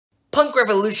Punk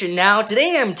Revolution now.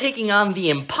 Today I'm taking on the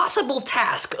impossible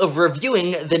task of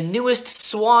reviewing the newest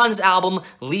Swans album,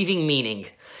 Leaving Meaning.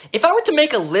 If I were to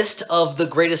make a list of the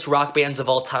greatest rock bands of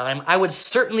all time, I would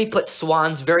certainly put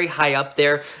Swans very high up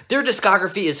there. Their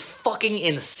discography is fucking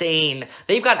insane.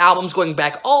 They've got albums going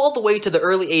back all the way to the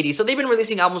early 80s, so they've been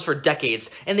releasing albums for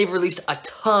decades, and they've released a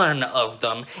ton of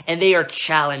them, and they are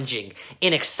challenging,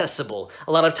 inaccessible,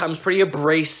 a lot of times pretty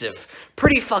abrasive,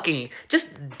 pretty fucking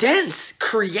just dense,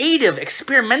 creative,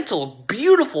 experimental,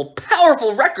 beautiful,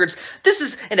 powerful records. This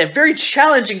is a very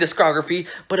challenging discography,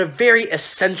 but a very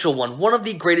essential one. One of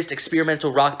the greatest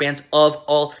experimental rock bands of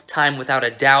all time, without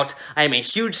a doubt. I am a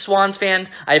huge Swans fan.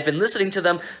 I've been listening to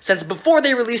them since before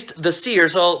they released The Seer,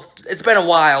 so it's been a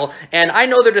while, and I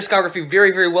know their discography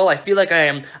very, very well. I feel like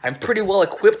I'm pretty well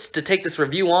equipped to take this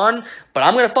review on, but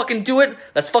I'm gonna fucking do it.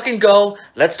 Let's fucking go.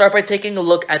 Let's start by taking a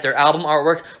look at their album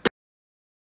artwork.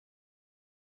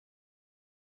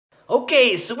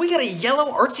 Okay, so we got a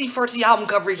yellow artsy-fartsy album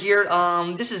cover here.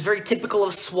 This is very typical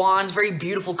of Swans, very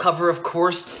beautiful cover, of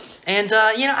course. And,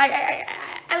 you know, I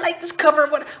like this cover.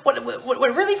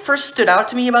 What really first stood out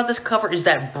to me about this cover is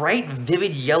that bright,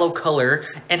 vivid yellow color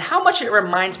and how much it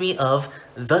reminds me of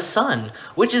the sun,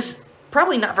 which is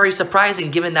probably not very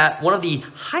surprising given that one of the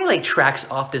highlight tracks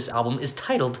off this album is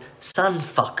titled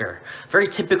Sunfucker. Very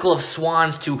typical of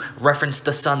Swans to reference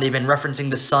the sun. They've been referencing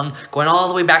the sun going all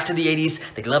the way back to the 80s.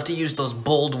 They love to use those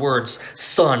bold words.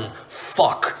 Sun,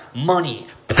 fuck, money,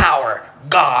 power,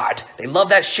 God. They love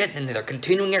that shit, and they're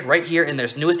continuing it right here in their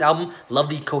newest album. Love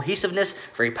the cohesiveness,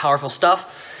 very powerful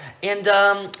stuff. And,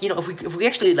 you know, if we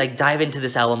actually, like, dive into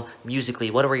this album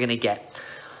musically, what are we gonna get?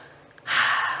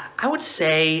 I would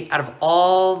say, out of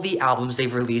all the albums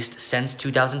they've released since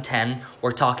 2010, we're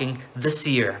talking The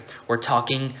Seer, we're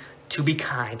talking To Be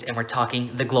Kind, and we're talking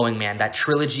The Glowing Man, that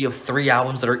trilogy of 3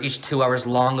 albums that are each 2 hours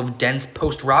long of dense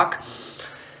post-rock.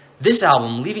 This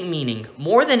album, Leaving Meaning,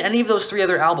 more than any of those 3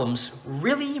 other albums,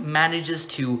 really manages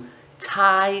to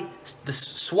tie the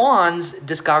Swans'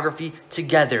 discography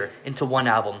together into one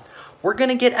album. We're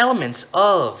gonna get elements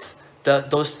of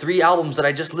those 3 albums that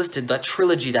I just listed, that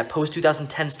trilogy, that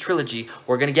post-2010s trilogy.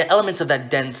 We're gonna get elements of that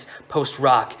dense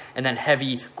post-rock and that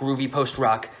heavy, groovy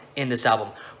post-rock in this album.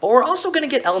 But we're also gonna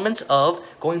get elements of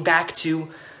going back to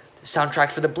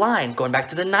Soundtrack for the Blind, going back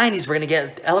to the 90s. We're gonna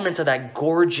get elements of that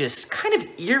gorgeous, kind of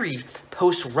eerie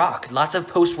post-rock. Lots of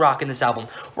post-rock in this album.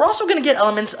 We're also gonna get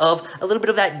elements of a little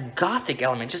bit of that gothic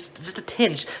element, just a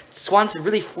tinge. Swans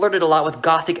really flirted a lot with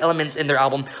gothic elements in their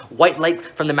album, White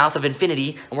Light from the Mouth of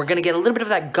Infinity, and we're gonna get a little bit of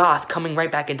that goth coming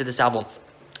right back into this album.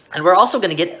 And we're also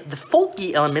gonna get the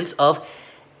folky elements of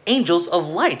Angels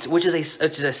of Light, which is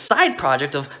a side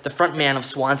project of the frontman of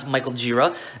Swans, Michael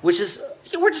Gira, which is,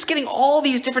 we're just getting all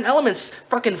these different elements.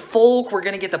 Fucking folk, we're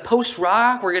gonna get the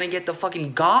post-rock, we're gonna get the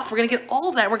fucking goth, we're gonna get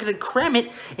all that, we're gonna cram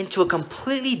it into a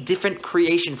completely different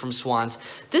creation from Swans.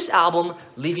 This album,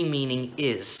 Leaving Meaning,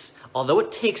 is, although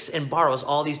it takes and borrows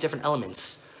all these different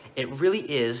elements, it really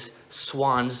is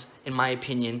Swans, in my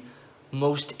opinion,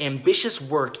 most ambitious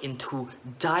work into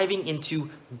diving into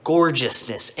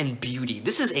gorgeousness and beauty.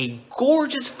 This is a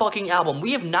gorgeous fucking album.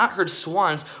 We have not heard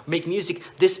Swans make music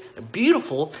this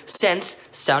beautiful since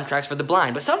Soundtracks for the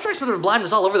Blind. But Soundtracks for the Blind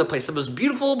was all over the place. It was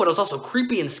beautiful, but it was also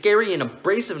creepy and scary and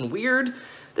abrasive and weird.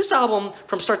 This album,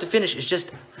 from start to finish, is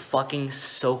just fucking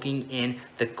soaking in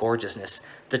the gorgeousness.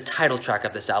 The title track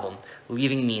of this album,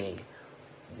 Leaving Meaning.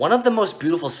 One of the most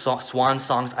beautiful Swan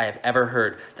songs I have ever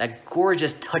heard. That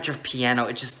gorgeous touch of piano.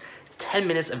 It's 10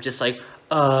 minutes of just like,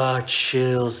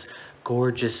 chills,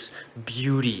 gorgeous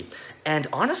beauty. And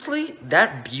honestly,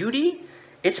 that beauty,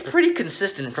 it's pretty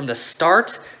consistent from the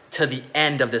start to the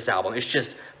end of this album. It's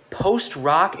just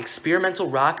post-rock, experimental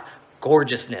rock,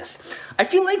 gorgeousness. I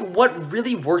feel like what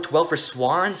really worked well for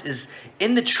Swans is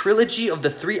in the trilogy of the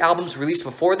 3 albums released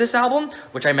before this album,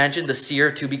 which I mentioned, The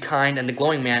Seer, To Be Kind, and The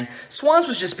Glowing Man, Swans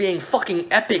was just being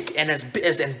fucking epic and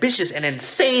as ambitious and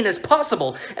insane as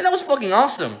possible, and that was fucking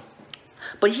awesome.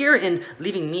 But here in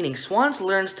Leaving Meaning, Swans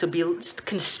learns to just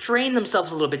constrain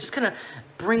themselves a little bit, just kind of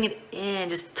bring it in,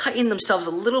 just tighten themselves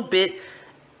a little bit,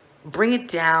 bring it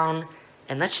down,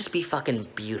 and let's just be fucking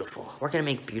beautiful. We're gonna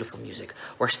make beautiful music.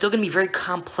 We're still gonna be very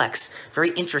complex,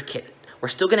 very intricate. We're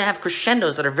still gonna have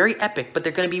crescendos that are very epic, but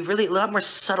they're gonna be really a lot more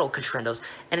subtle crescendos.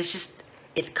 And it's just,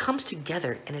 it comes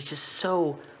together, and it's just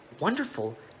so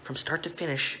wonderful from start to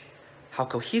finish. How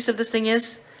cohesive this thing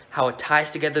is, how it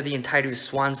ties together the entirety of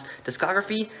Swan's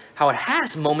discography, how it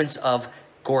has moments of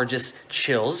gorgeous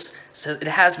chills. So it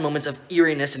has moments of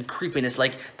eeriness and creepiness,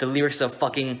 like the lyrics of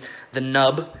fucking The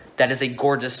Nub. That is a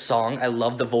gorgeous song. I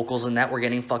love the vocals in that. We're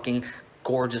getting fucking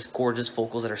gorgeous, gorgeous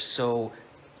vocals that are so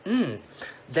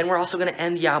Then we're also gonna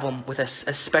end the album with a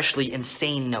especially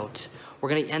insane note. We're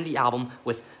gonna end the album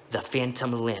with The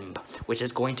Phantom Limb, which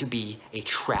is going to be a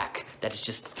track that is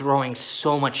just throwing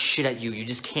so much shit at you, you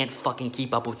just can't fucking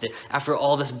keep up with it. After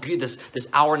all this this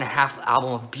hour and a half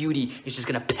album of beauty, it's just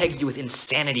gonna peg you with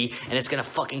insanity, and it's gonna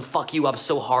fucking fuck you up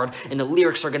so hard, and the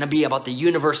lyrics are gonna be about the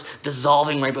universe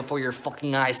dissolving right before your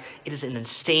fucking eyes. It is an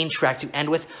insane track to end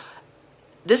with.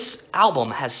 This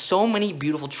album has so many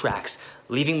beautiful tracks: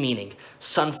 Leaving Meaning,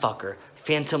 Sunfucker,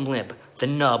 Phantom Limb, The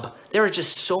Nub. There are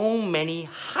just so many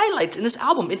highlights in this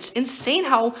album. It's insane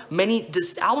how many,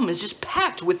 this album is just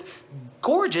packed with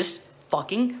gorgeous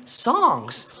fucking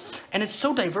songs. And it's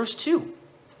so diverse too.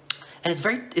 And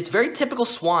it's very typical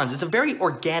Swans. It's a very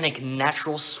organic,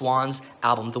 natural Swans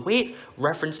album. The way it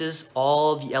references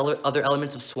all the other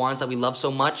elements of Swans that we love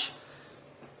so much,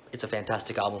 it's a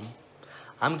fantastic album.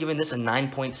 I'm giving this a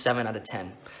 9.7 out of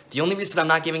 10. The only reason I'm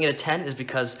not giving it a 10 is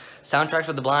because Soundtracks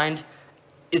for the Blind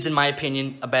is, in my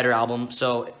opinion, a better album.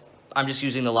 So I'm just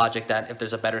using the logic that if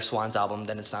there's a better Swans album,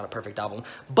 then it's not a perfect album.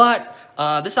 But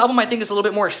this album, I think, is a little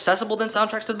bit more accessible than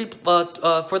Soundtracks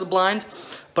for the Blind.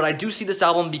 But I do see this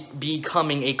album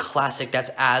becoming a classic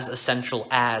that's as essential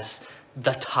as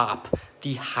the top,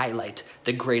 the highlight,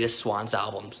 the greatest Swans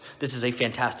albums. This is a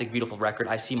fantastic, beautiful record.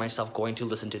 I see myself going to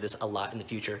listen to this a lot in the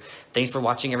future. Thanks for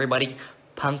watching, everybody.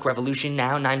 Punk Revolution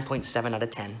now, 9.7 out of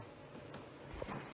 10.